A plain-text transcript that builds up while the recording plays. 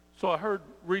So I heard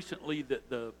recently that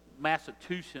the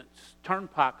Massachusetts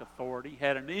Turnpike Authority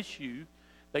had an issue.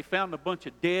 They found a bunch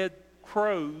of dead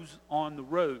crows on the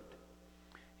road.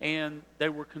 And they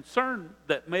were concerned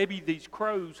that maybe these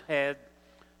crows had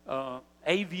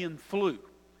avian flu.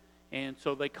 And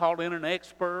so they called in an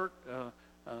expert.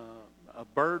 A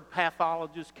bird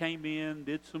pathologist came in,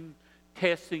 did some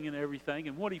testing and everything.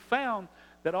 And what he found,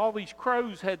 that all these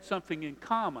crows had something in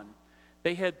common.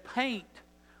 They had paint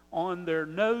on their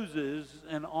noses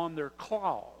and on their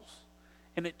claws.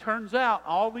 And it turns out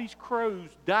all these crows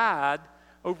died,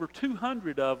 over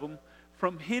 200 of them,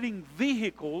 from hitting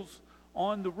vehicles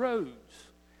on the roads.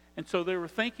 And so they were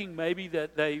thinking maybe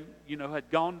that they, had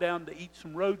gone down to eat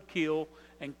some roadkill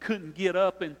and couldn't get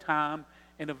up in time,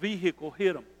 and a vehicle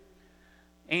hit them.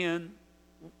 And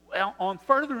on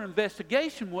further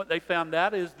investigation, what they found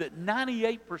out is that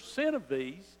 98% of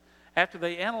these, after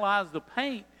they analyzed the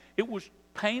paint, it was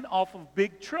paint off of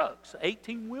big trucks,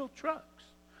 18-wheel trucks.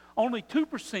 Only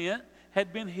 2%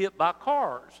 had been hit by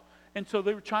cars. And so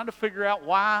they were trying to figure out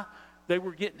why they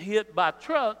were getting hit by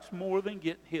trucks more than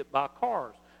getting hit by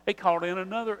cars. They called in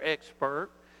another expert,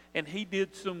 and he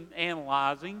did some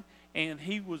analyzing, and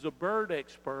he was a bird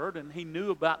expert, and he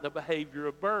knew about the behavior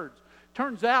of birds.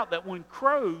 Turns out that when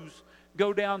crows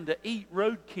go down to eat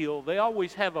roadkill, they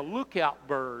always have a lookout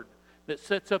bird that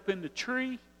sits up in the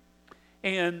tree.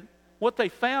 And what they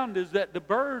found is that the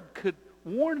bird could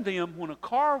warn them when a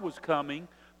car was coming,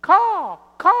 caw,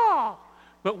 caw.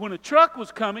 But when a truck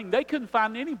was coming, they couldn't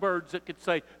find any birds that could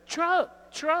say,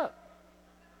 truck, truck.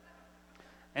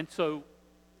 And so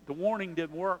the warning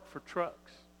didn't work for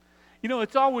trucks.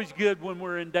 It's always good when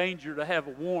we're in danger to have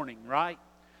a warning, right?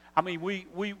 I mean, we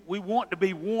want to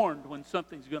be warned when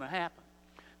something's going to happen.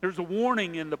 There's a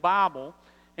warning in the Bible,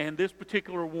 and this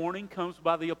particular warning comes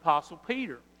by the Apostle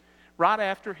Peter, right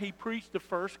after he preached the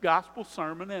first gospel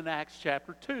sermon in Acts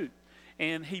chapter 2.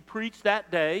 And he preached that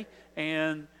day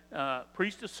and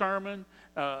preached a sermon.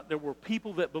 There were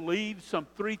people that believed. Some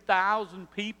 3,000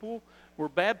 people were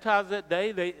baptized that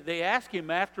day. They asked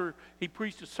him after he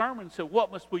preached a sermon, said,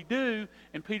 "What must we do?"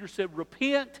 And Peter said,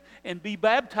 "Repent and be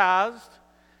baptized."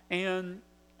 And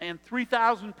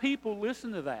 3,000 people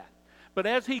listened to that. But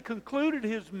as he concluded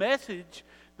his message,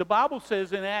 the Bible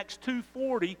says in Acts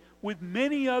 2:40, with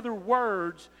many other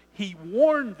words, he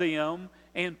warned them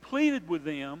and pleaded with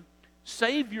them,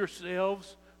 "Save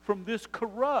yourselves from this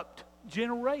corrupt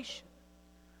generation."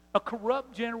 A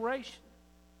corrupt generation.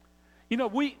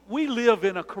 We live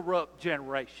in a corrupt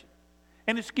generation.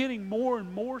 And it's getting more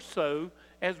and more so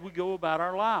as we go about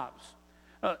our lives.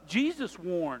 Jesus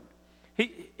warned.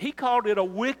 He called it a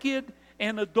wicked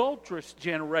and adulterous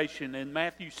generation in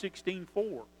Matthew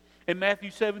 16:4. In Matthew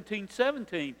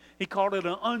 17:17, he called it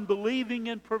an unbelieving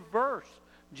and perverse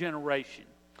generation.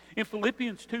 In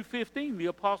Philippians 2:15, the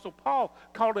Apostle Paul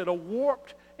called it a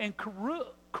warped and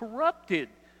corrupted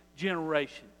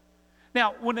generation.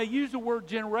 Now, when they use the word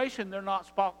generation, they're not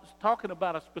talking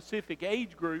about a specific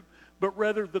age group, but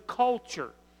rather the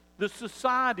culture, the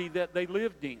society that they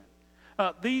lived in.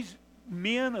 These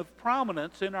men of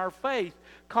prominence in our faith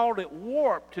called it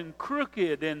warped and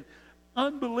crooked and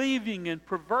unbelieving and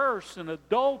perverse and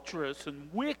adulterous and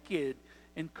wicked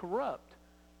and corrupt.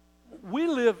 We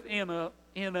live in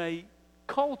a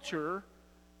culture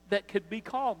that could be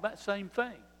called that same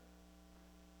thing.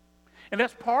 And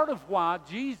that's part of why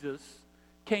Jesus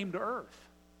came to earth.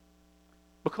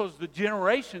 Because the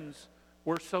generations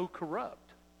were so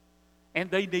corrupt. And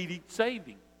they needed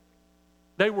saving.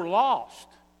 They were lost.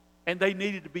 And they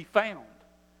needed to be found.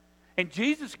 And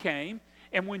Jesus came.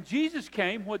 And when Jesus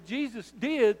came, what Jesus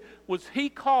did was he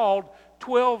called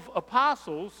 12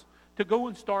 apostles to go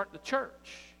and start the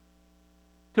church.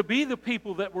 To be the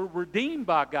people that were redeemed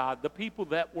by God, the people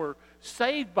that were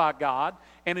saved by God.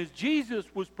 And as Jesus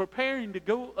was preparing to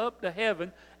go up to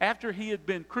heaven after he had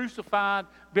been crucified,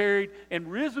 buried,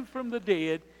 and risen from the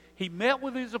dead, he met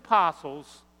with his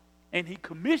apostles and he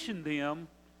commissioned them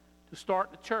to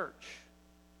start the church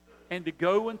and to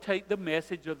go and take the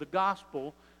message of the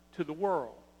gospel to the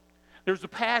world. There's a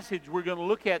passage we're going to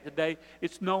look at today.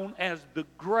 It's known as the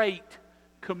Great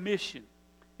Commission.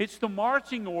 It's the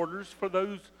marching orders for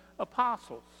those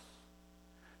apostles.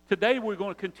 Today we're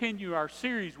going to continue our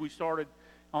series we started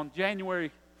on January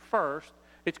 1st.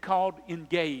 It's called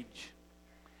Engage.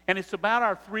 And it's about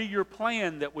our 3-year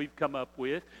plan that we've come up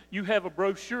with. You have a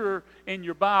brochure in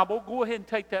your Bible. Go ahead and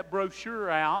take that brochure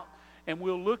out, and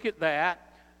we'll look at that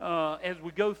as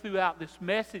we go throughout this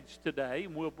message today,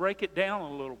 and we'll break it down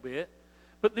a little bit.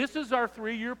 But this is our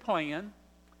 3-year plan.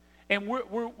 And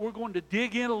we're going to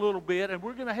dig in a little bit, and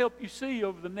we're going to help you see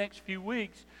over the next few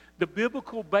weeks the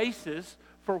biblical basis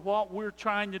for what we're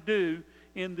trying to do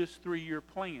in this 3-year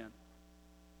plan.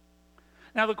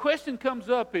 Now the question comes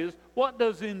up is, what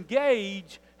does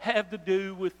engage have to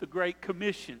do with the Great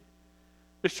Commission?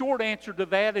 The short answer to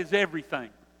that is everything.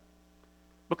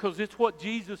 Because it's what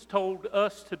Jesus told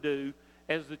us to do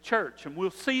as the church. And we'll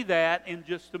see that in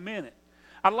just a minute.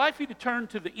 I'd like you to turn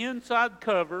to the inside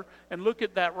cover and look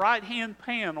at that right-hand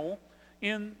panel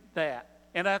in that.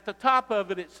 And at the top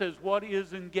of it, it says, what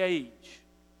is Engage?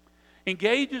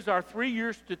 Engage is our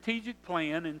 3-year strategic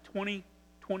plan in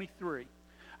 2023.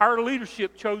 Our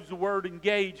leadership chose the word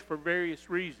engage for various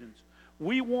reasons.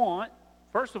 We want,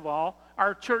 first of all,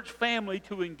 our church family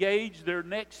to engage their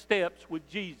next steps with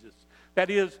Jesus. That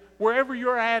is, wherever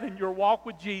you're at in your walk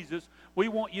with Jesus, we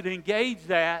want you to engage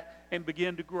that and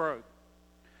begin to grow.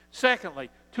 Secondly,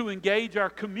 to engage our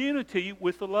community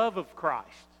with the love of Christ.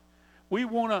 We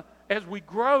want to, as we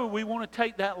grow, we want to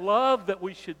take that love that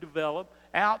we should develop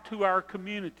out to our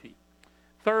community.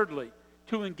 Thirdly,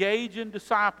 to engage and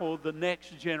disciple the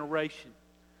next generation.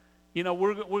 You know,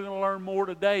 we're going to learn more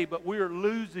today, but we are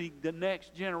losing the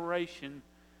next generation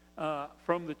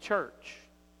from the church.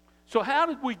 So how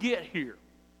did we get here?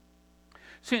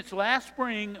 Since last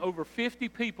spring, over 50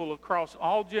 people across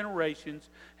all generations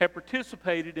have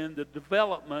participated in the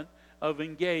development of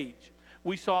Engage.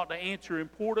 We sought to answer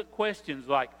important questions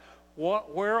like,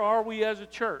 where are we as a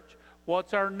church?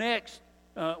 What's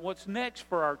next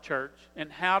for our church,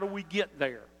 and how do we get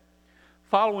there?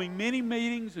 Following many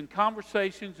meetings and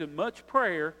conversations and much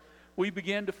prayer, we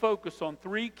began to focus on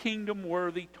 3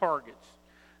 kingdom-worthy targets: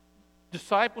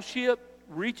 discipleship,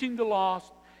 reaching the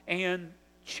lost, and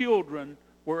children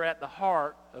were at the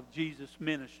heart of Jesus'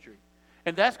 ministry.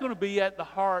 And that's going to be at the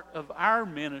heart of our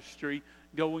ministry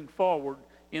going forward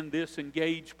in this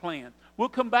Engage plan. We'll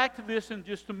come back to this in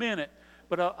just a minute,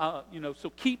 but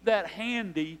so keep that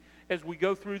handy as we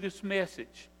go through this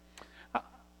message.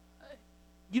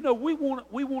 We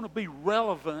want to be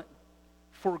relevant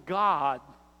for God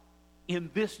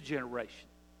in this generation.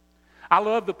 I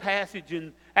love the passage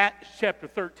in Acts chapter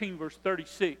 13, verse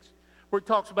 36, where it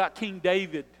talks about King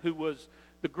David, who was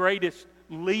the greatest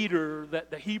leader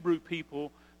that the Hebrew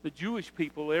people, the Jewish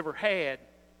people, ever had.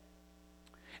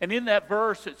 And in that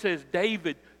verse it says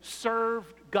David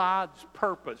served God's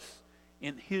purpose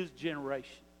in his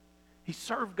generation. He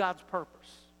served God's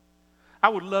purpose. I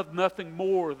would love nothing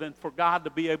more than for God to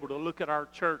be able to look at our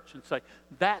church and say,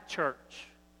 that church,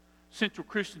 Central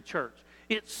Christian Church,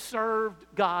 it served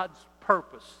God's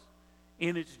purpose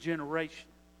in its generation.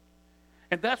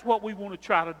 And that's what we want to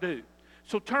try to do.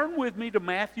 So turn with me to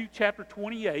Matthew chapter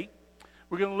 28.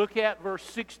 We're going to look at verse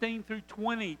 16 through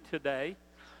 20 today.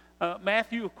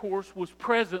 Matthew, of course, was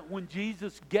present when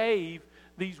Jesus gave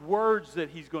these words that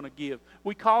he's going to give.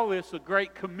 We call this a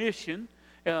Great Commission.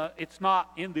 It's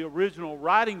not in the original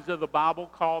writings of the Bible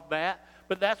called that,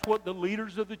 but that's what the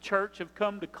leaders of the church have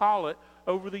come to call it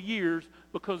over the years,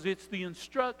 because it's the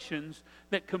instructions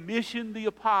that commissioned the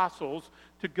apostles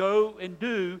to go and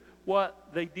do what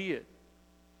they did.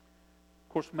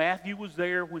 Of course, Matthew was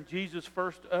there when Jesus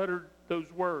first uttered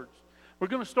those words. We're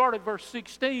going to start at verse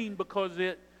 16 because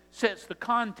it sets the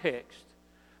context.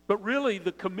 But really,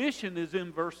 the commission is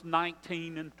in verse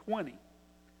 19 and 20.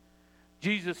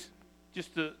 Jesus,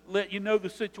 just to let you know the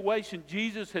situation,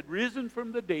 Jesus had risen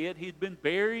from the dead. He had been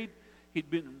buried. He'd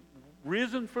been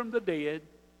risen from the dead.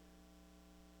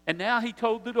 And now he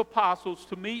told the apostles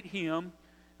to meet him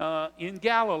in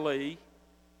Galilee.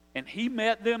 And he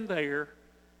met them there.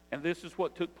 And this is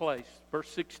what took place. Verse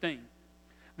 16.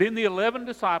 Then the 11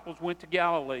 disciples went to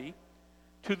Galilee,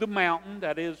 to the mountain,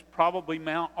 that is probably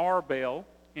Mount Arbel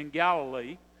in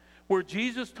Galilee, where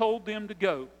Jesus told them to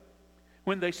go.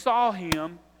 When they saw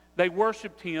him, they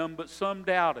worshiped him, but some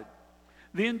doubted.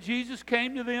 Then Jesus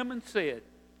came to them and said,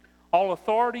 all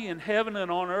authority in heaven and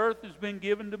on earth has been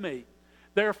given to me.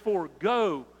 Therefore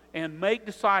go and make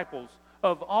disciples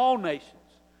of all nations,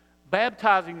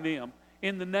 baptizing them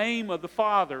in the name of the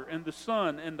Father and the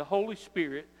Son and the Holy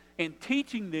Spirit, and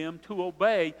teaching them to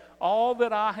obey all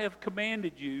that I have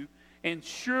commanded you. And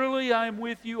surely I am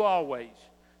with you always,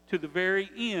 to the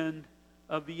very end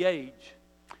of the age.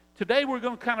 Today we're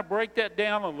going to kind of break that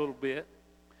down a little bit.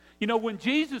 You know, when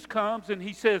Jesus comes and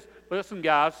he says, listen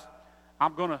guys,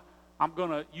 I'm going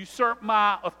to usurp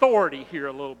my authority here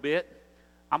a little bit.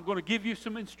 I'm going to give you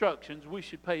some instructions. We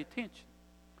should pay attention.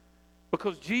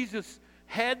 Because Jesus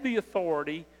had the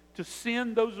authority to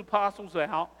send those apostles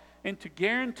out and to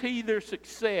guarantee their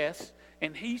success,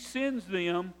 and he sends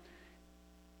them,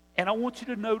 and I want you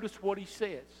to notice what he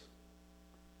says.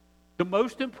 The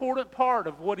most important part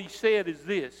of what he said is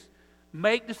this: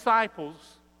 make disciples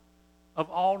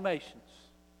of all nations.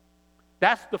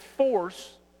 That's the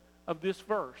force of this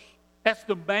verse. That's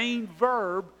the main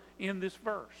verb in this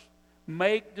verse.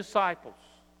 Make disciples.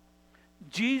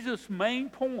 Jesus' main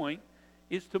point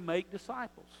is to make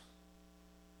disciples.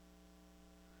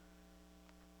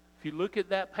 If you look at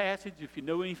that passage, if you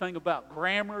know anything about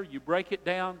grammar, you break it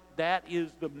down, that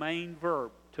is the main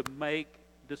verb, to make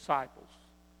disciples.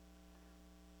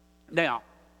 Now,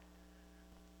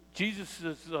 Jesus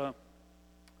is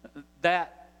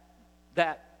that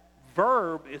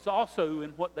verb is also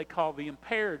in what they call the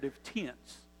imperative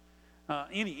tense.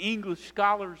 Any English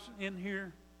scholars in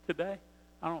here today?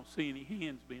 I don't see any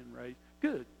hands being raised.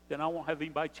 Good. Then I won't have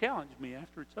anybody challenge me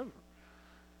after it's over.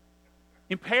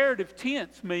 Imperative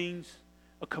tense means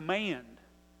a command,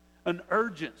 an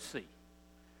urgency.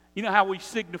 You know how we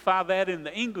signify that in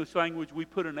the English language? We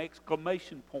put an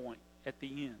exclamation point at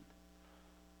the end.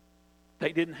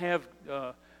 They didn't have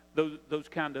those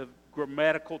kind of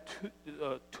grammatical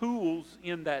tools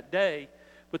in that day,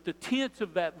 but the tense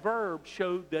of that verb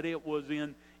showed that it was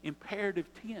in imperative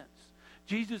tense.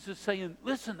 Jesus is saying,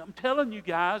 listen, I'm telling you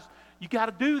guys, you got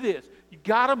to do this. You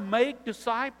got to make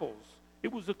disciples.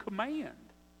 It was a command.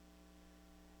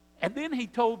 And then he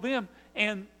told them,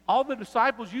 and all the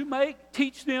disciples you make,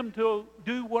 teach them to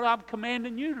do what I'm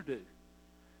commanding you to do.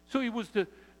 So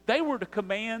they were to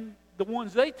command the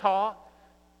ones they taught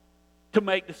to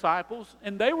make disciples,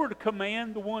 and they were to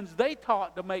command the ones they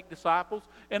taught to make disciples,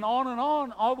 and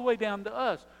on, all the way down to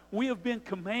us. We have been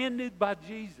commanded by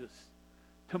Jesus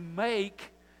to make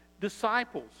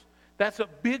disciples. That's a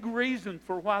big reason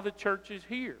for why the church is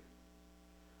here.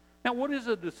 Now, what is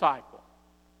a disciple?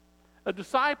 A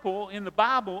disciple in the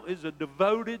Bible is a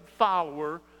devoted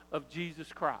follower of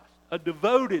Jesus Christ. A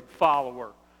devoted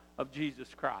follower of Jesus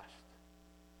Christ.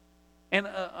 And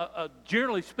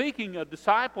generally speaking, a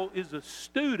disciple is a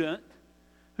student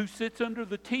who sits under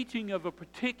the teaching of a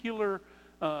particular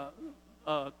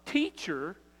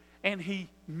teacher, and he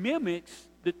mimics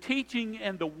the teaching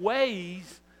and the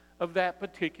ways of that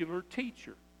particular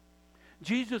teacher.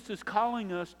 Jesus is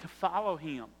calling us to follow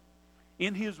him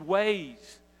in his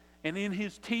ways and in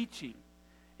his teaching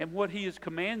and what he has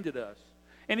commanded us.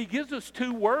 And he gives us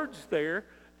two words there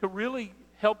to really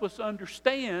help us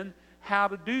understand how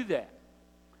to do that.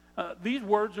 These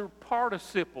words are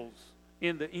participles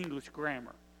in the English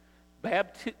grammar.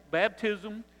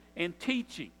 Baptism and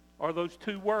teaching are those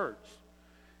two words.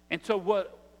 And so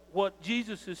what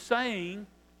Jesus is saying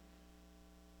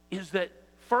is that,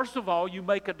 first of all, you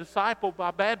make a disciple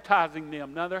by baptizing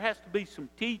them. Now, there has to be some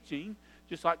teaching,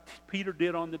 just like Peter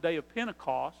did on the day of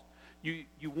Pentecost. You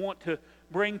want to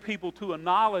bring people to a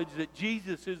knowledge that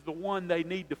Jesus is the one they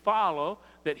need to follow,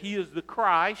 that he is the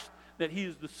Christ, that he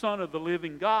is the Son of the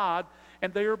living God,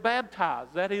 and they are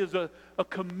baptized. That is a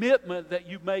commitment that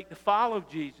you make to follow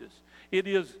Jesus. It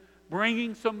is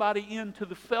bringing somebody into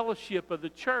the fellowship of the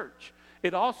church.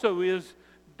 It also is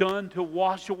done to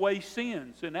wash away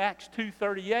sins. In Acts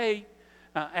 2:38,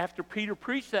 after Peter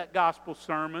preached that gospel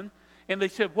sermon, and they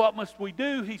said, what must we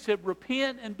do? He said,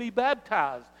 repent and be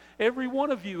baptized, every one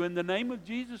of you, in the name of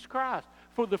Jesus Christ,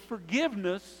 for the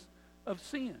forgiveness of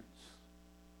sins.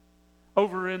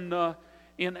 Over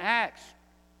in Acts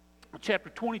chapter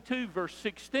 22, verse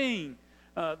 16,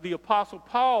 the Apostle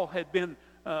Paul had been,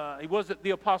 he wasn't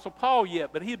the Apostle Paul yet,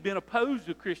 but he had been opposed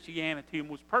to Christianity and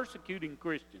was persecuting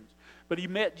Christians. But he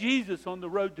met Jesus on the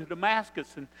road to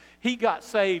Damascus, and he got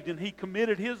saved, and he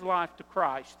committed his life to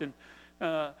Christ.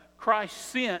 And Christ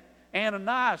sent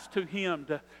Ananias to him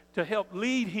to help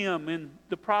lead him in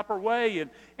the proper way. And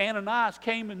Ananias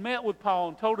came and met with Paul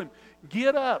and told him,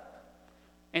 get up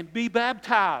and be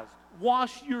baptized.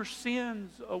 Wash your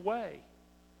sins away.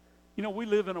 You know, we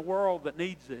live in a world that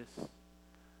needs this.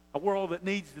 A world that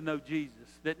needs to know Jesus,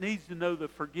 that needs to know the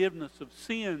forgiveness of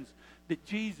sins that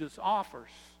Jesus offers.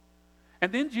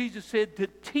 And then Jesus said to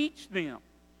teach them.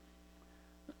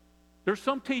 There's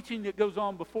some teaching that goes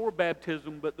on before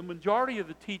baptism, but the majority of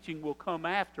the teaching will come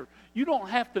after. You don't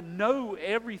have to know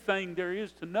everything there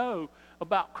is to know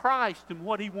about Christ and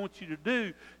what he wants you to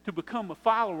do to become a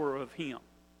follower of him.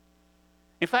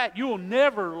 In fact, you will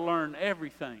never learn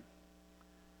everything.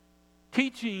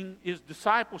 Teaching is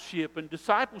discipleship, and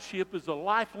discipleship is a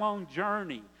lifelong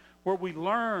journey where we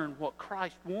learn what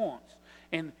Christ wants,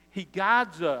 and he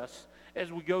guides us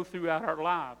as we go throughout our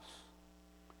lives.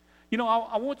 You know,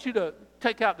 I want you to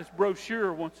take out this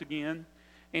brochure once again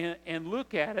and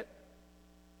look at it,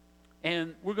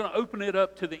 and we're going to open it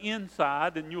up to the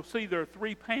inside, and you'll see there are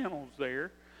 3 panels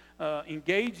there.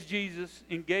 Engage Jesus,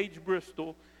 Engage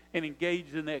Bristol, and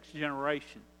Engage the Next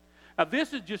Generation. Now,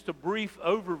 this is just a brief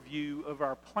overview of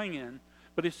our plan,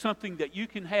 but it's something that you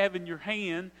can have in your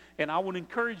hand, and I would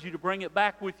encourage you to bring it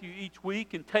back with you each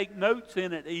week and take notes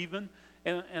in it even,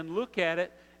 and look at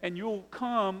it, and you'll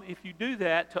come, if you do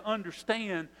that, to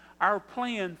understand our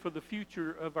plan for the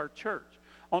future of our church.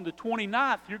 On the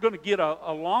 29th, you're going to get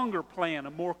a longer plan,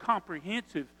 a more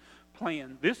comprehensive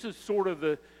plan. This is sort of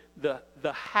the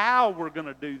how we're going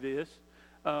to do this.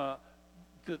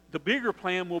 The bigger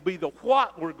plan will be the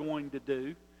what we're going to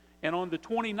do. And on the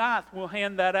 29th, we'll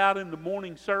hand that out in the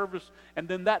morning service. And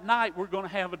then that night, we're going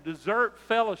to have a dessert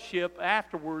fellowship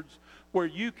afterwards where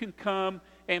you can come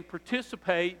and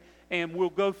participate. And we'll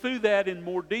go through that in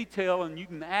more detail. And you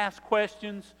can ask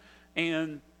questions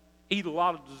and eat a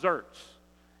lot of desserts.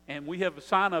 And we have a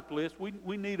sign-up list.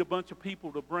 We need a bunch of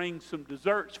people to bring some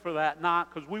desserts for that night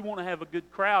because we want to have a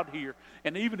good crowd here.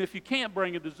 And even if you can't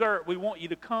bring a dessert, we want you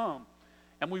to come.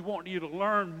 And we want you to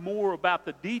learn more about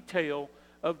the detail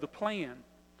of the plan.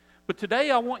 But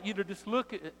today I want you to just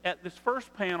look at this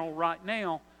first panel right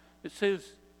now. It says,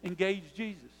 engage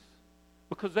Jesus.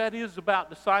 Because that is about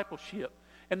discipleship.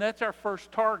 And that's our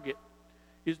first target,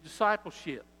 is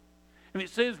discipleship. And it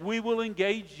says we will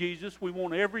engage Jesus. We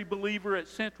want every believer at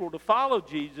Central to follow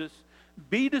Jesus,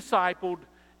 be discipled,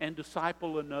 and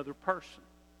disciple another person.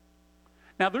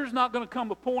 Now, there's not going to come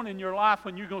a point in your life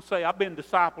when you're going to say, I've been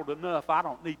discipled enough. I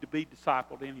don't need to be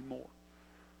discipled anymore.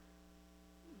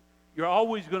 You're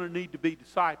always going to need to be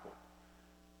discipled.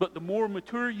 But the more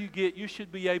mature you get, you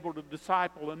should be able to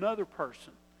disciple another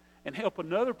person and help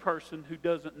another person who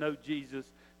doesn't know Jesus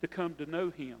to come to know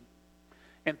Him.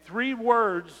 And 3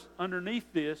 words underneath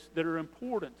this that are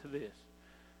important to this: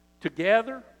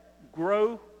 together,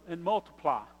 grow, and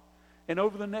multiply. And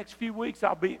over the next few weeks,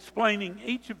 I'll be explaining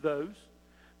each of those.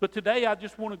 But today, I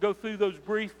just want to go through those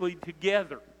briefly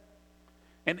together.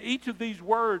 And each of these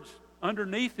words,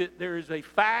 underneath it, there is a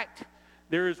fact,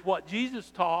 there is what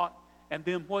Jesus taught, and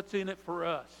then what's in it for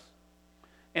us.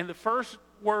 And the first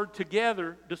word,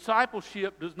 together,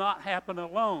 discipleship does not happen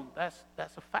alone. That's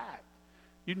a fact.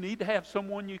 You need to have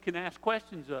someone you can ask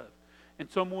questions of, and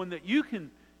someone that you can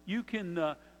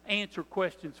answer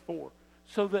questions for.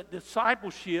 So that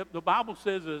discipleship, the Bible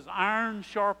says, as iron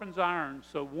sharpens iron,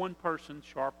 so one person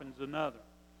sharpens another.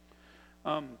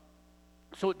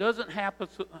 So it doesn't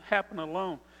happen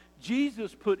alone.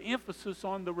 Jesus put emphasis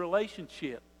on the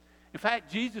relationship. In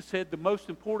fact, Jesus said the most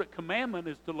important commandment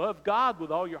is to love God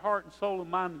with all your heart and soul and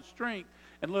mind and strength,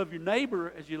 and love your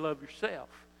neighbor as you love yourself.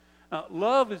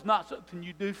 Love is not something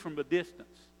you do from a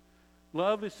distance.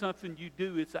 Love is something you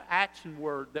do. It's an action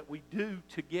word that we do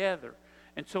together.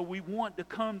 And so we want to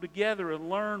come together and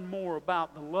learn more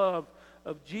about the love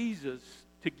of Jesus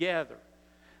together.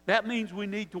 That means we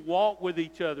need to walk with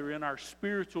each other in our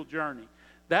spiritual journey.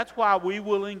 That's why we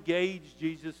will engage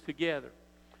Jesus together.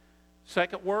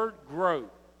 Second word, grow.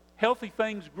 Healthy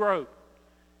things grow.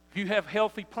 If you have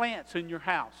healthy plants in your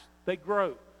house, they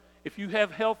grow. If you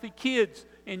have healthy kids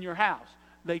in your house,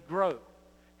 they grow.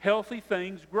 Healthy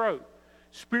things grow.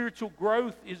 Spiritual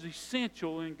growth is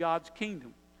essential in God's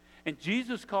kingdom. And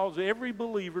Jesus calls every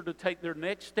believer to take their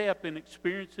next step in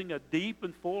experiencing a deep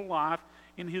and full life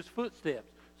in His footsteps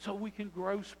so we can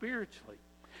grow spiritually.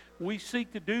 We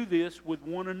seek to do this with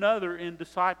one another in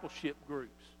discipleship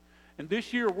groups. And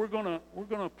this year we're going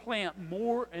to plant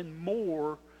more and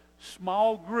more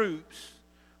small groups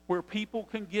where people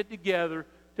can get together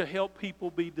to help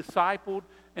people be discipled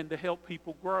and to help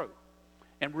people grow.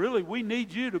 And really, we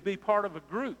need you to be part of a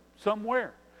group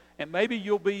somewhere. And maybe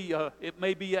you'll be, it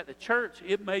may be at the church,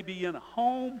 it may be in a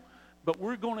home, but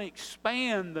we're going to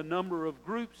expand the number of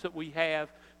groups that we have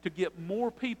to get more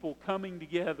people coming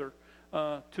together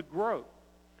to grow.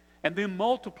 And then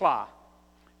multiply.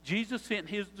 Jesus sent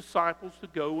His disciples to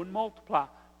go and multiply,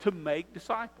 to make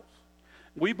disciples.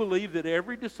 We believe that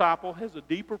every disciple has a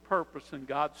deeper purpose in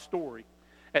God's story.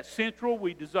 At Central,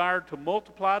 we desire to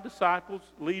multiply disciples,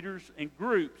 leaders, and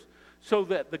groups so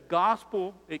that the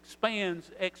gospel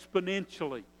expands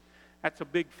exponentially. That's a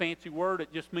big fancy word.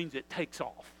 It just means it takes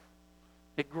off.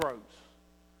 It grows.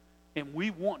 And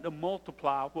we want to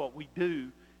multiply what we do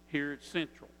here at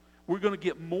Central. We're going to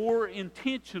get more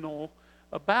intentional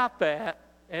about that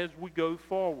as we go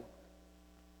forward.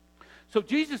 So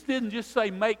Jesus didn't just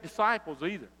say make disciples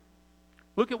either.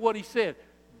 Look at what He said.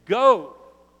 Go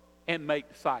and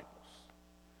make disciples.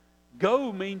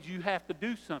 Go means you have to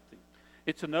do something.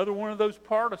 It's another one of those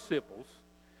participles.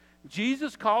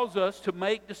 Jesus calls us to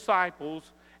make disciples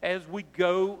as we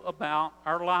go about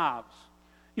our lives.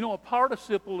 You know, a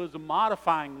participle is a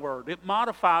modifying word. It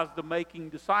modifies the making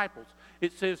disciples.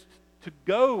 It says to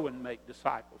go and make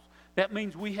disciples. That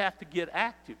means we have to get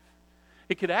active.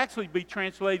 It could actually be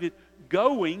translated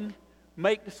going,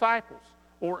 make disciples.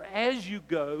 or as you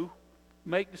go,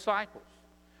 make disciples.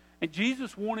 And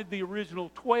Jesus wanted the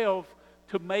original 12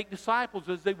 to make disciples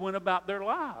as they went about their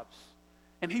lives.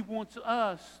 And He wants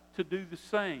us to do the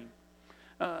same.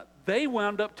 They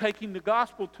wound up taking the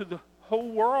gospel to the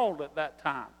whole world at that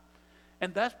time.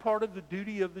 And that's part of the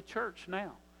duty of the church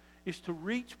now, is to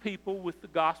reach people with the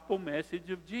gospel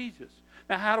message of Jesus.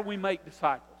 Now, how do we make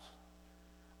disciples?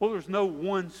 Well, there's no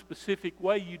one specific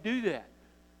way you do that.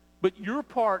 But your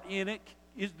part in it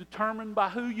is determined by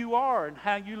who you are and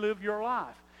how you live your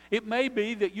life. It may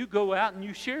be that you go out and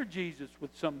you share Jesus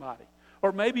with somebody.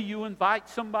 Or maybe you invite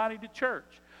somebody to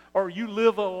church. Or you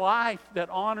live a life that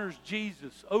honors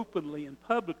Jesus openly and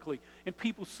publicly. And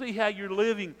people see how you're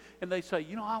living and they say,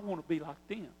 you know, I want to be like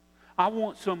them. I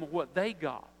want some of what they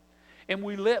got. And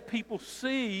we let people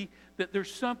see that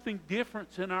there's something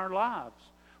different in our lives.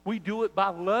 We do it by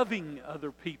loving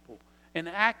other people and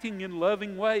acting in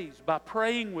loving ways, by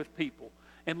praying with people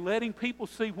and letting people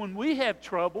see when we have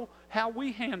trouble, how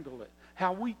we handle it,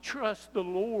 how we trust the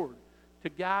Lord to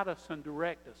guide us and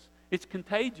direct us. It's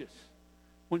contagious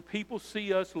when people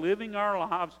see us living our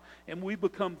lives and we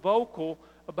become vocal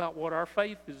about what our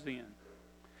faith is in.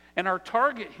 And our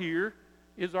target here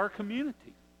is our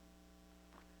community.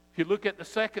 If you look at the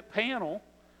second panel,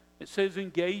 it says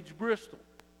Engage Bristol.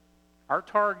 Our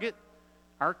target,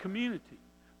 our community.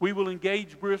 We will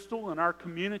engage Bristol and our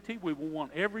community. We will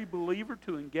want every believer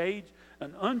to engage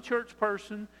an unchurched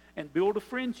person and build a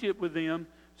friendship with them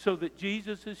so that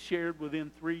Jesus is shared within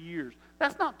 3 years.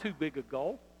 That's not too big a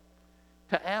goal.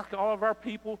 To ask all of our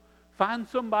people, find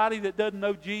somebody that doesn't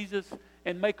know Jesus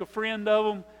and make a friend of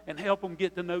them and help them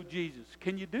get to know Jesus.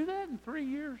 Can you do that in 3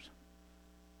 years?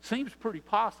 Seems pretty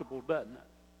possible, doesn't it?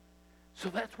 So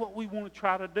that's what we want to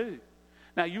try to do.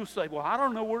 Now you'll say, well, I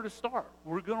don't know where to start.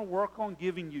 We're going to work on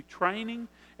giving you training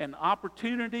and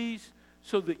opportunities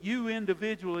so that you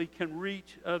individually can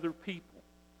reach other people.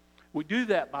 We do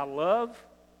that by love,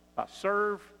 by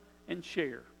serve, and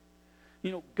share.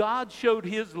 You know, God showed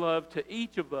His love to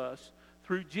each of us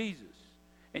through Jesus.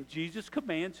 And Jesus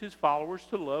commands His followers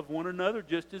to love one another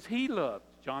just as He loved.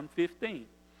 John 15.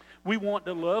 We want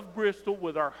to love Bristol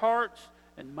with our hearts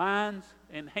and minds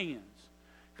and hands.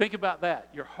 Think about that.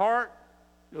 Your heart,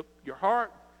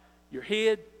 your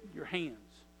head, your hands.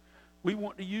 We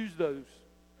want to use those.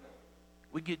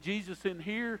 We get Jesus in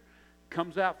here, it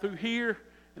comes out through here,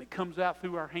 and it comes out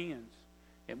through our hands.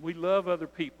 And we love other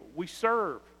people. We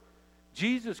serve.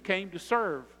 Jesus came to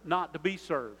serve, not to be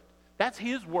served. That's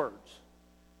His words.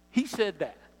 He said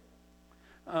that.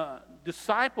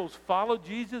 Disciples follow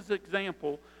Jesus'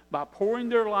 example by pouring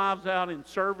their lives out in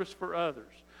service for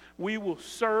others. We will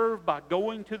serve by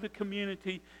going to the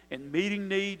community and meeting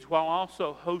needs while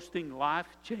also hosting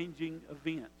life-changing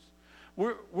events.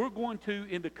 We're going to,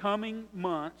 in the coming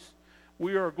months,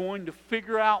 we are going to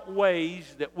figure out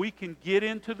ways that we can get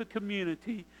into the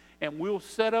community, and we'll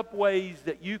set up ways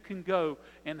that you can go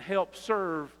and help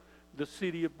serve the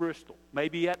city of Bristol.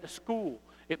 Maybe at the school.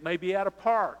 It may be at a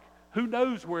park. Who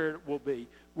knows where it will be?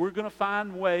 We're going to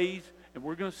find ways, and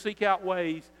we're going to seek out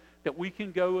ways that we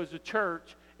can go as a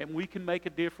church and we can make a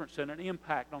difference and an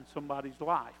impact on somebody's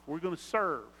life. We're going to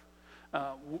serve.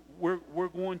 We're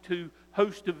going to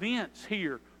host events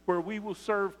here where we will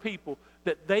serve people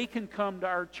that they can come to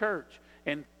our church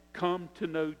and come to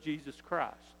know Jesus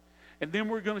Christ. And then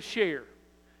we're going to share.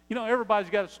 You know,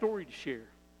 everybody's got a story to share.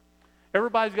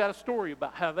 Everybody's got a story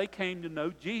about how they came to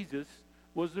know Jesus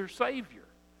was their Savior.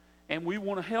 And we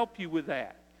want to help you with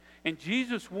that. And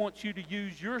Jesus wants you to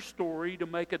use your story to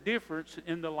make a difference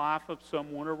in the life of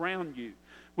someone around you.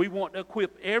 We want to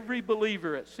equip every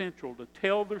believer at Central to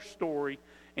tell their story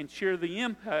and share the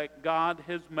impact God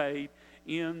has made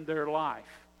in their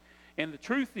life. And the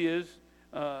truth is,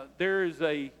 there is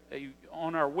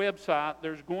on our website,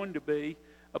 there's going to be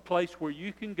a place where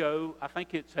you can go. I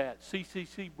think it's at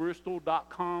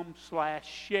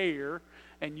cccbristol.com/share,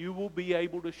 and you will be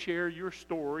able to share your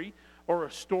story or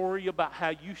a story about how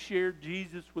you shared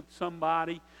Jesus with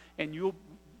somebody, and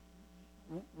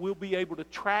we'll be able to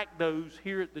track those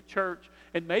here at the church,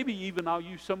 and maybe even I'll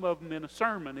use some of them in a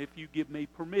sermon if you give me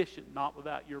permission, not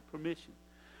without your permission.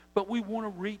 But we want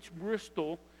to reach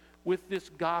Bristol with this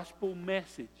gospel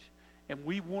message, and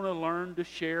we want to learn to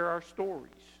share our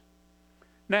stories.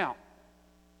 Now,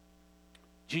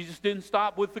 Jesus didn't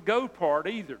stop with the go part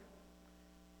either.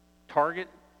 Target,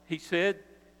 He said,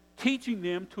 teaching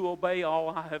them to obey all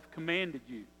I have commanded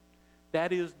you.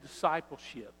 That is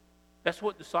discipleship. That's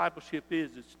what discipleship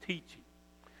is. It's teaching.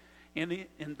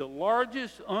 And the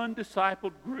largest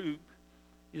undiscipled group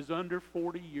is under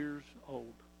 40 years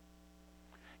old.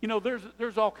 You know,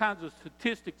 there's all kinds of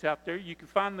statistics out there. You can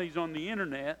find these on the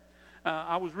internet.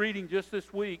 I was reading just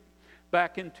this week,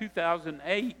 back in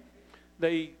 2008,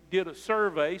 they did a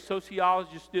survey,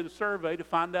 sociologists did a survey to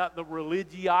find out the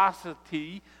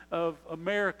religiosity of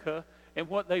America. And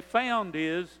what they found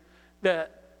is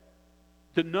that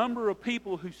the number of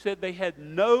people who said they had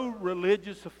no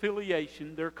religious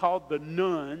affiliation, they're called the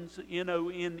nones,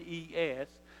 N-O-N-E-S,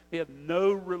 they have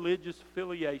no religious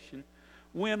affiliation,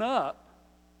 went up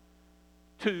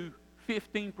to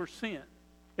 15%.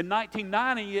 In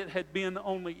 1990, it had been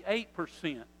only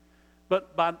 8%.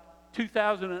 But by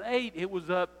 2008, it was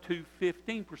up to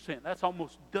 15%. That's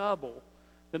almost double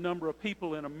the number of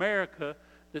people in America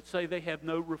that say they have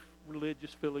no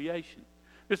religious affiliation.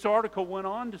 This article went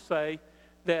on to say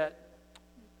that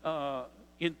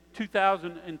in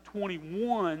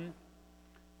 2021,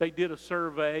 they did a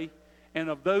survey, and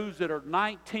of those that are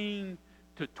 19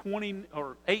 to 20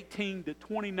 or 18 to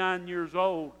 29 years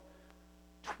old,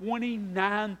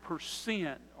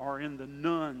 29% are in the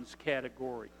nones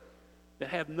category that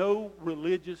have no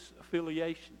religious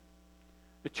affiliation.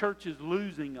 The church is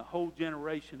losing a whole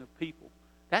generation of people.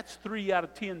 That's 3 out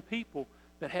of 10 people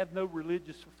that have no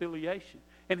religious affiliation.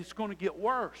 And it's going to get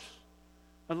worse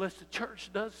unless the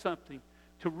church does something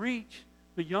to reach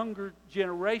the younger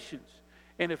generations.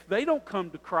 And if they don't come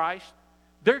to Christ,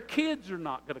 their kids are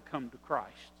not going to come to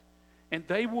Christ. And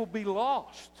they will be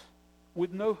lost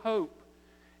with no hope.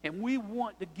 And we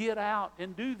want to get out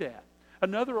and do that.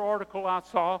 Another article I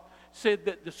saw said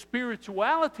that the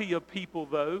spirituality of people,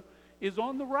 though, is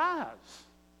on the rise.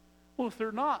 Well, if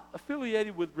they're not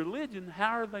affiliated with religion,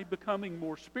 how are they becoming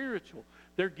more spiritual?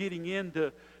 They're getting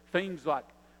into things like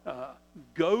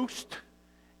ghost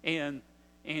and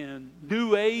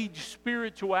New Age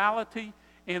spirituality.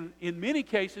 And in many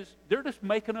cases, they're just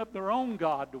making up their own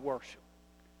God to worship.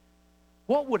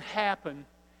 What would happen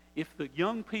if the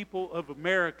young people of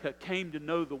America came to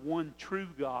know the one true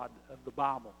God of the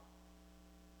Bible?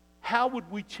 How would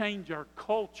we change our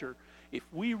culture if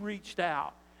we reached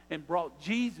out and brought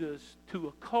Jesus to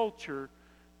a culture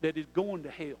that is going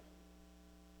to hell?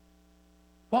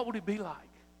 What would it be like?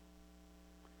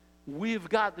 We've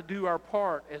got to do our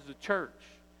part as a church.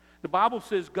 The Bible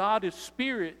says God is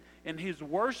spirit, and his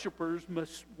worshipers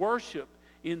must worship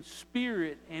in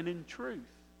spirit and in truth.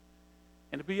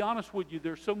 And to be honest with you,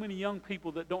 there's so many young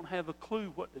people that don't have a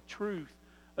clue what the truth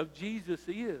of Jesus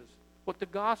is, what the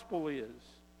gospel is.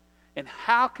 And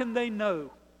how can they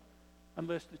know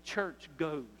unless the church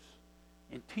goes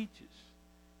and teaches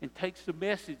and takes the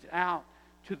message out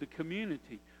to the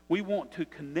community? We want to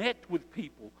connect with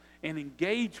people and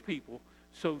engage people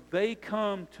so they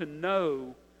come to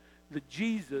know the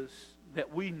Jesus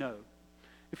that we know.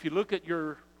 If you look at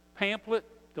your pamphlet,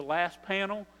 the last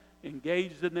panel,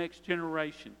 engage the next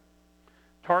generation.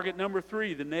 Target number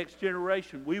 3, the next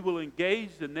generation. We will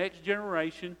engage the next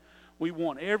generation. We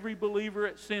want every believer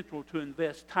at Central to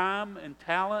invest time and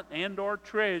talent and our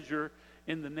treasure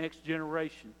in the next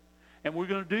generation. And we're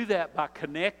going to do that by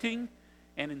connecting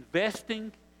and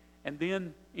investing and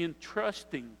then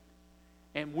entrusting.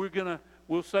 And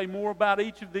we'll say more about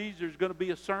each of these. There's going to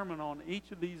be a sermon on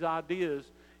each of these ideas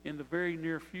in the very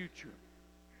near future.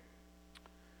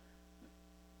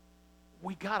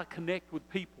 We got to connect with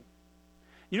people.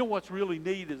 You know what's really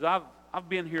neat is I've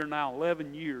been here now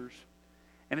 11 years,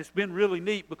 and it's been really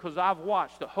neat because I've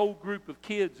watched a whole group of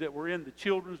kids that were in the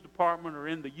children's department or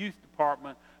in the youth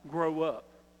department grow up.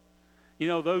 You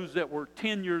know, those that were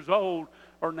 10 years old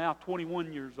are now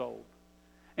 21 years old.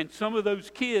 And some of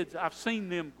those kids, I've seen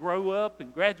them grow up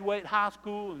and graduate high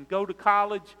school and go to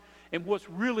college. And what's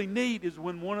really neat is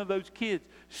when one of those kids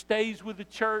stays with the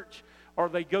church, or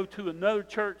they go to another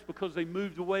church because they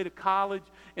moved away to college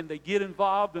and they get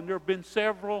involved, and there have been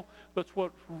several. But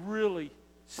what's really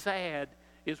sad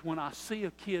is when I see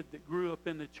a kid that grew up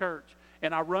in the church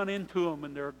and I run into them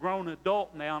and they're a grown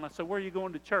adult now, and I say, "Where are you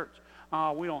going to church?"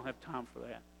 We don't have time for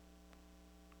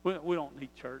that. We don't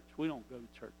need church. We don't go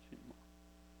to church anymore.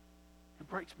 It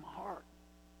breaks my heart.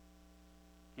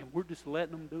 And we're just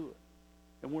letting them do it.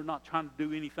 And we're not trying to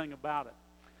do anything about it.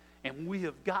 And we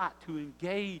have got to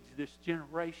engage this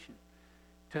generation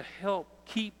to help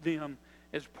keep them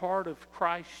as part of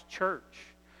Christ's church.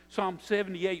 Psalm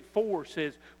 78:4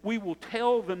 says, "We will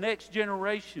tell the next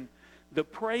generation the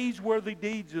praiseworthy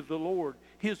deeds of the Lord,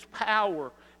 his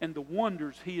power, and the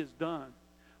wonders he has done."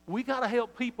 We got to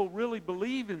help people really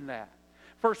believe in that.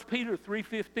 1 Peter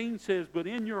 3:15 says, "But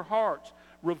in your hearts,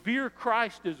 revere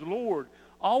Christ as Lord.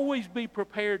 Always be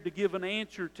prepared to give an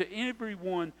answer to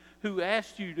everyone who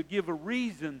asks you to give a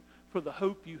reason for the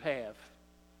hope you have."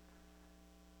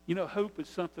 You know, hope is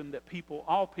something that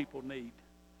all people need.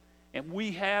 And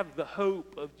we have the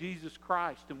hope of Jesus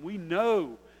Christ. And we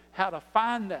know how to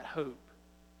find that hope.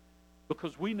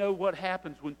 Because we know what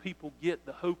happens when people get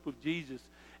the hope of Jesus.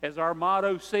 As our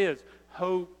motto says,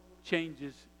 hope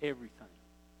changes everything.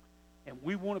 And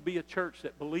we want to be a church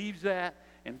that believes that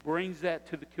and brings that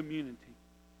to the community.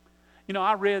 You know,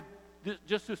 I read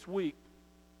just this week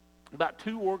about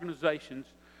two organizations.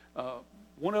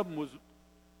 One of them was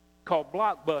called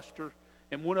Blockbuster,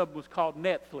 and one of them was called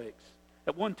Netflix.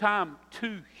 At one time,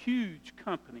 two huge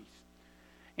companies.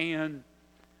 And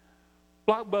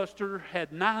Blockbuster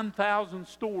had 9,000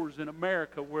 stores in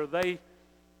America where they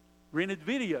rented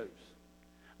videos.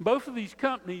 Both of these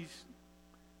companies,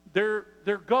 their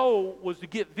goal was to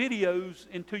get videos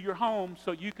into your home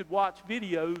so you could watch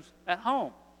videos at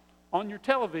home, on your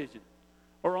television,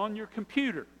 or on your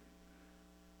computer.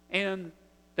 And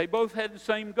they both had the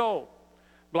same goal.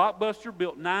 Blockbuster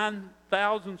built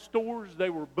 9,000 stores. They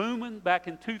were booming. Back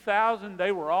in 2000,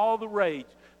 they were all the rage.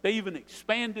 They even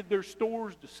expanded their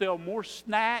stores to sell more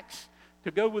snacks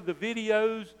to go with the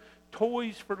videos,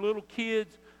 toys for little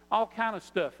kids, all kind of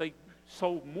stuff. They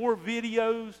sold more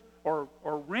videos or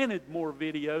rented more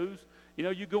videos. You know,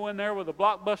 you go in there with a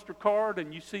Blockbuster card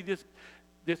and you see this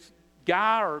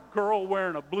guy or girl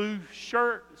wearing a blue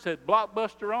shirt that said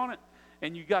Blockbuster on it,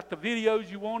 and you got the videos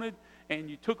you wanted, and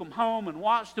you took them home and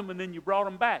watched them, and then you brought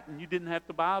them back, and you didn't have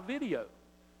to buy a video.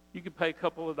 You could pay a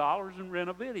couple of dollars and rent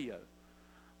a video.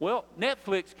 Well,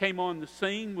 Netflix came on the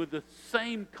scene with the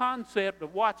same concept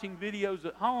of watching videos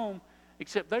at home,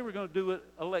 except they were going to do it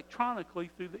electronically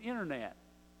through the internet.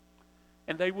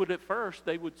 And they would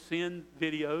send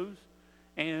videos,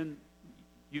 and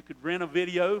you could rent a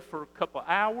video for a couple of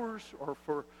hours, or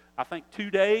for, I think, 2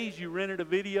 days you rented a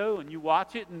video and you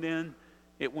watch it, and then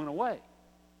it went away.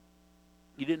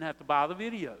 You didn't have to buy the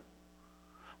video.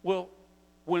 Well,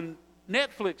 when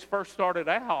Netflix first started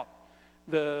out,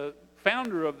 the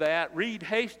founder of that, Reed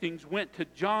Hastings, went to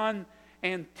John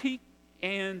Antioco,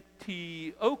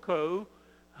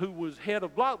 who was head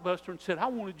of Blockbuster, and said, I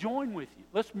want to join with you.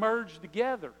 Let's merge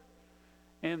together.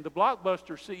 And the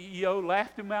Blockbuster CEO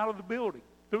laughed him out of the building,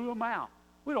 threw him out.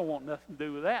 We don't want nothing to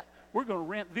do with that. We're going to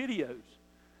rent videos.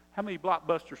 How many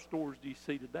Blockbuster stores do you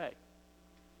see today?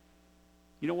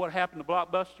 You know what happened to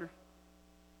Blockbuster?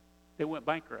 They went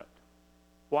bankrupt.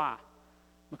 Why?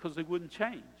 Because they wouldn't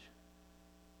change.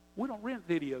 We don't rent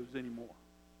videos anymore.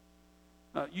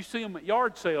 You see them at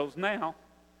yard sales now,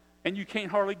 and you can't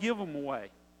hardly give them away.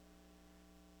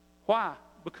 Why?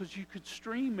 Because you could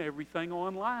stream everything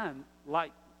online,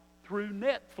 like through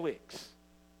Netflix,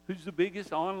 who's the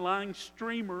biggest online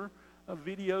streamer of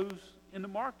videos in the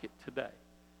market today.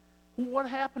 Well, what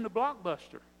happened to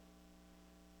Blockbuster?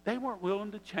 They weren't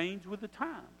willing to change with the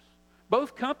times.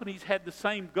 Both companies had the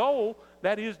same goal,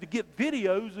 that is to get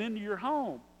videos into your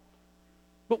home.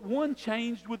 But one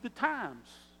changed with the times.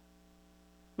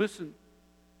 Listen,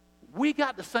 we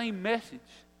got the same message.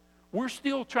 We're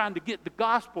still trying to get the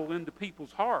gospel into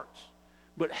people's hearts.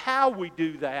 But how we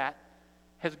do that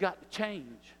has got to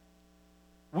change.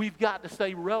 We've got to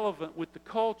stay relevant with the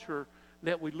culture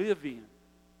that we live in.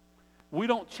 We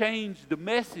don't change the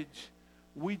message,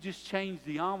 we just change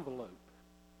the envelope.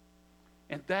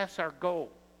 And that's our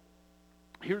goal.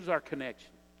 Here's our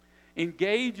connection.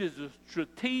 Engage is a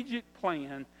strategic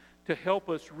plan to help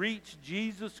us reach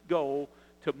Jesus' goal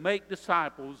to make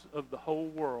disciples of the whole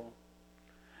world.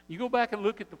 You go back and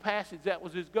look at the passage, that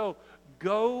was his goal.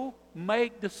 Go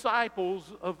make disciples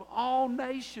of all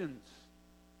nations.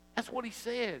 That's what he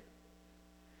said.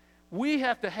 We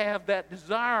have to have that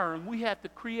desire, and we have to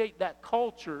create that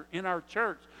culture in our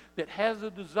church that has a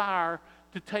desire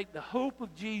to take the hope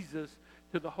of Jesus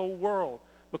to the whole world.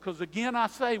 Because again, I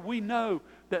say, we know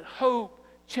that hope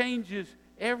changes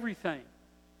everything.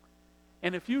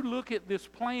 And if you look at this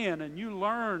plan and you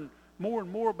learn more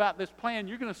and more about this plan,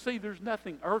 you're going to see there's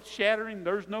nothing earth-shattering.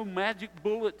 There's no magic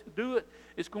bullet to do it.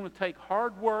 It's going to take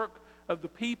hard work of the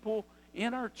people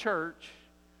in our church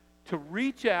to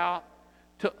reach out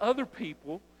to other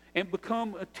people and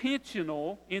become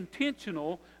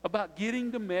intentional about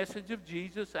getting the message of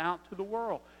Jesus out to the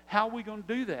world. How are we going to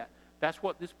do that? That's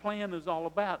what this plan is all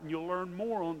about, and you'll learn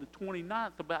more on the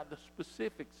 29th about the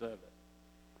specifics of it.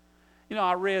 You know,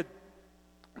 I read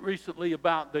recently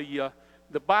about the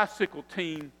bicycle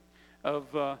team of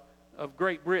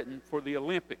Great Britain for the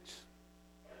Olympics.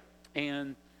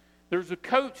 And there's a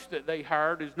coach that they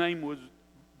hired. His name was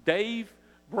Dave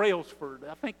Brailsford.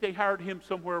 I think they hired him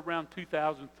somewhere around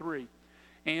 2003.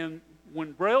 And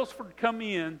when Brailsford come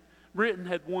in, Britain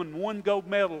had won one gold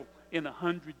medal in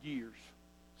 100 years.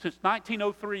 Since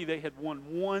 1903, they had won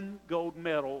one gold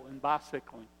medal in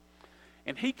bicycling.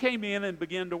 And he came in and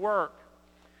began to work.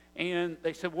 And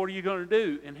they said, what are you going to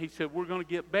do? And he said, we're going to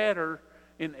get better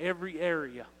in every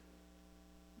area.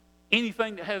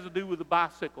 Anything that has to do with the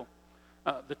bicycle.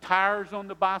 The tires on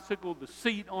the bicycle, the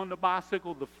seat on the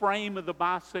bicycle, the frame of the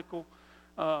bicycle,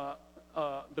 the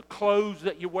clothes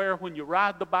that you wear when you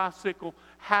ride the bicycle,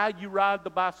 how you ride the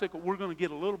bicycle. We're going to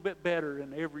get a little bit better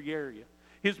in every area.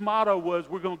 His motto was,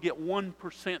 we're going to get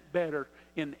 1% better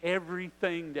in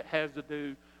everything that has to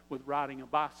do with riding a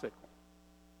bicycle.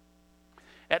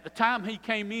 At the time he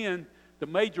came in, the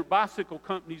major bicycle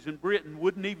companies in Britain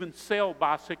wouldn't even sell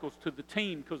bicycles to the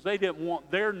team because they didn't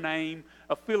want their name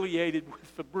affiliated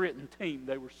with the Britain team.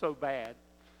 They were so bad.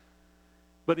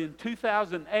 But in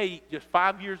 2008, just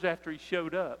 5 years after he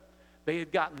showed up, they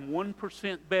had gotten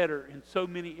 1% better in so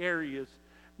many areas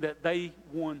that they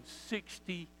won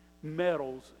 60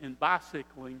 medals in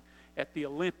bicycling at the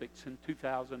Olympics in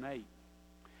 2008.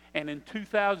 And in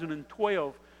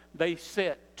 2012, they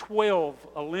set 12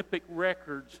 Olympic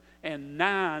records and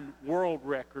 9 world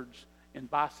records in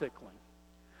bicycling.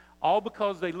 All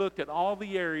because they looked at all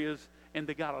the areas and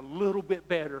they got a little bit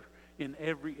better in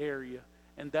every area.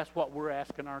 And that's what we're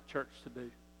asking our church to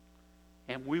do.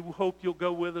 And we hope you'll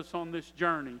go with us on this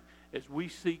journey as we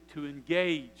seek to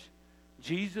engage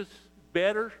Jesus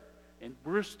better and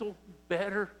Bristol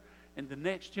better and the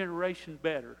next generation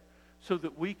better so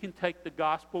that we can take the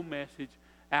gospel message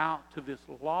out to this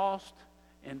lost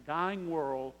and dying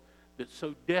world that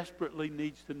so desperately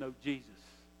needs to know Jesus.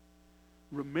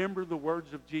 Remember the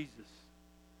words of Jesus.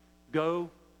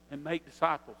 Go and make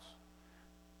disciples,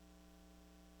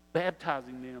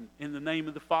 baptizing them in the name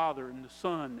of the Father and the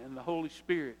Son and the Holy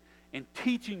Spirit, and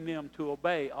teaching them to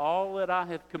obey all that I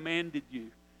have commanded you.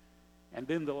 And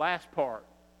then the last part,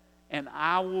 and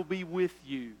I will be with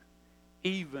you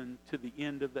even to the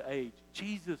end of the age.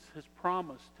 Jesus has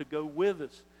promised to go with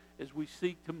us as we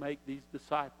seek to make these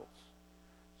disciples.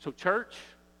 So church,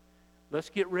 let's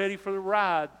get ready for the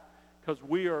ride because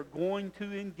we are going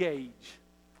to engage.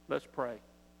 Let's pray.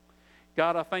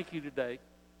 God, I thank you today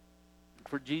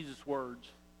for Jesus' words.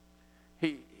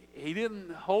 He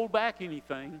didn't hold back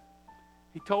anything.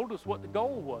 He told us what the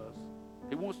goal was.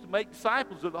 He wants to make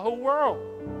disciples of the whole world.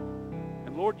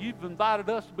 And Lord, you've invited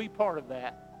us to be part of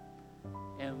that.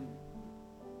 And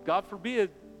God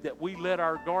forbid that we let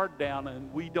our guard down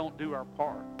and we don't do our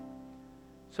part.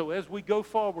 So as we go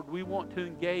forward, we want to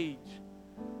engage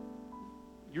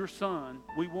your son.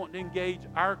 We want to engage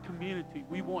our community.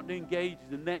 We want to engage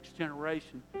the next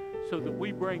generation so that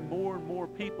we bring more and more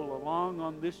people along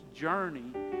on this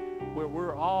journey where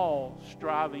we're all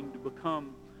striving to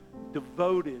become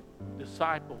devoted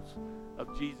disciples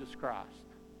of Jesus Christ.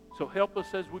 So help us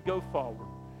as we go forward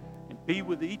and be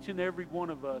with each and every one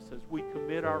of us as we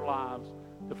commit our lives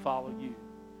to follow you.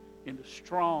 In the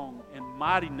strong and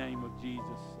mighty name of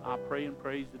Jesus, I pray and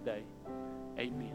praise today. Amen.